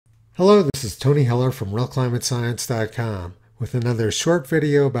Hello, this is Tony Heller from RealClimateScience.com with another short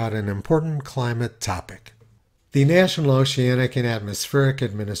video about an important climate topic. The National Oceanic and Atmospheric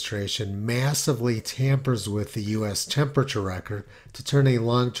Administration massively tampers with the U.S. temperature record to turn a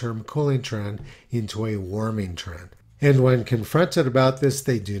long-term cooling trend into a warming trend. And when confronted about this,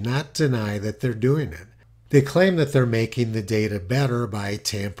 they do not deny that they're doing it. They claim that they're making the data better by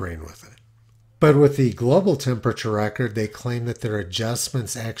tampering with it. But with the global temperature record, they claim that their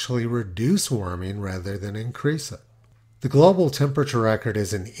adjustments actually reduce warming rather than increase it. The global temperature record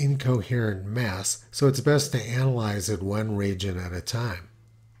is an incoherent mess, so it's best to analyze it one region at a time.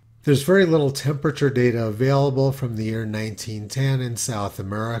 There's very little temperature data available from the year 1910 in South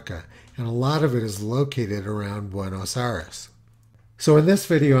America, and a lot of it is located around Buenos Aires. So in this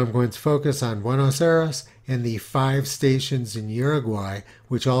video, I'm going to focus on Buenos Aires and the 5 stations in Uruguay,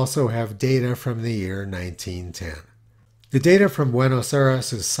 which also have data from the year 1910. The data from Buenos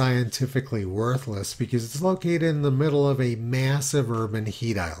Aires is scientifically worthless because it's located in the middle of a massive urban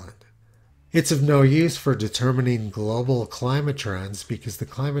heat island. It's of no use for determining global climate trends because the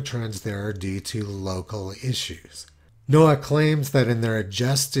climate trends there are due to local issues. NOAA claims that in their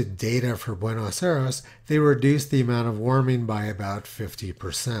adjusted data for Buenos Aires, they reduced the amount of warming by about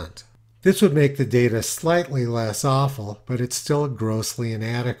 50%. This would make the data slightly less awful, but it's still grossly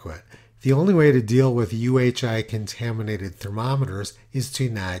inadequate. The only way to deal with UHI-contaminated thermometers is to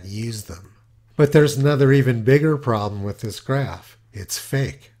not use them. But there's another even bigger problem with this graph. It's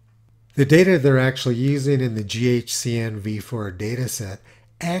fake. The data they're actually using in the GHCN V4 dataset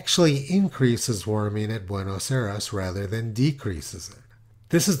actually increases warming at Buenos Aires rather than decreases it.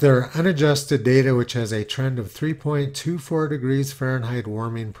 This is their unadjusted data, which has a trend of 3.24 degrees Fahrenheit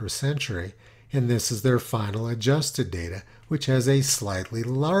warming per century, and this is their final adjusted data, which has a slightly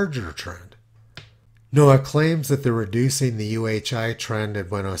larger trend. NOAA claims that they're reducing the UHI trend at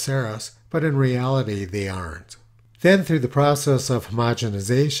Buenos Aires, but in reality they aren't. Then, through the process of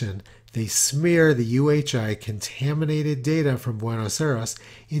homogenization, they smear the UHI contaminated data from Buenos Aires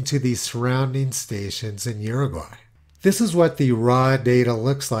into the surrounding stations in Uruguay. This is what the raw data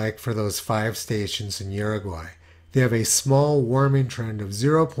looks like for those 5 stations in Uruguay. They have a small warming trend of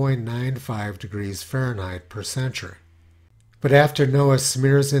 0.95 degrees Fahrenheit per century. But after NOAA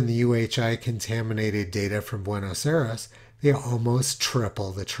smears in the UHI contaminated data from Buenos Aires, they almost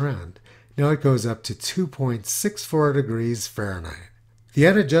triple the trend. Now it goes up to 2.64 degrees Fahrenheit. The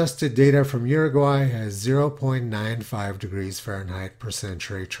unadjusted data from Uruguay has 0.95 degrees Fahrenheit per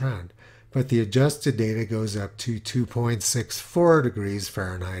century trend, but the adjusted data goes up to 2.64 degrees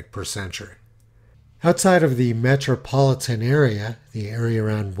Fahrenheit per century. Outside of the metropolitan area, the area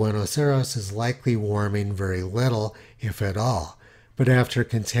around Buenos Aires is likely warming very little, if at all. But after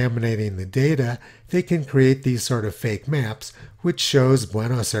contaminating the data, they can create these sort of fake maps, which shows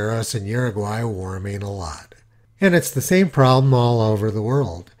Buenos Aires and Uruguay warming a lot. And it's the same problem all over the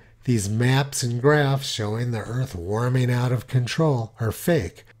world. These maps and graphs showing the Earth warming out of control are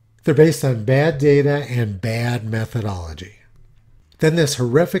fake. They're based on bad data and bad methodology. Then this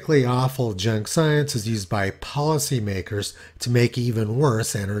horrifically awful junk science is used by policymakers to make even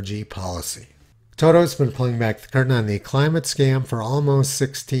worse energy policy. Toto's been pulling back the curtain on the climate scam for almost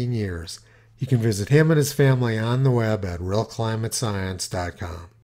 16 years. You can visit him and his family on the web at RealClimateScience.com.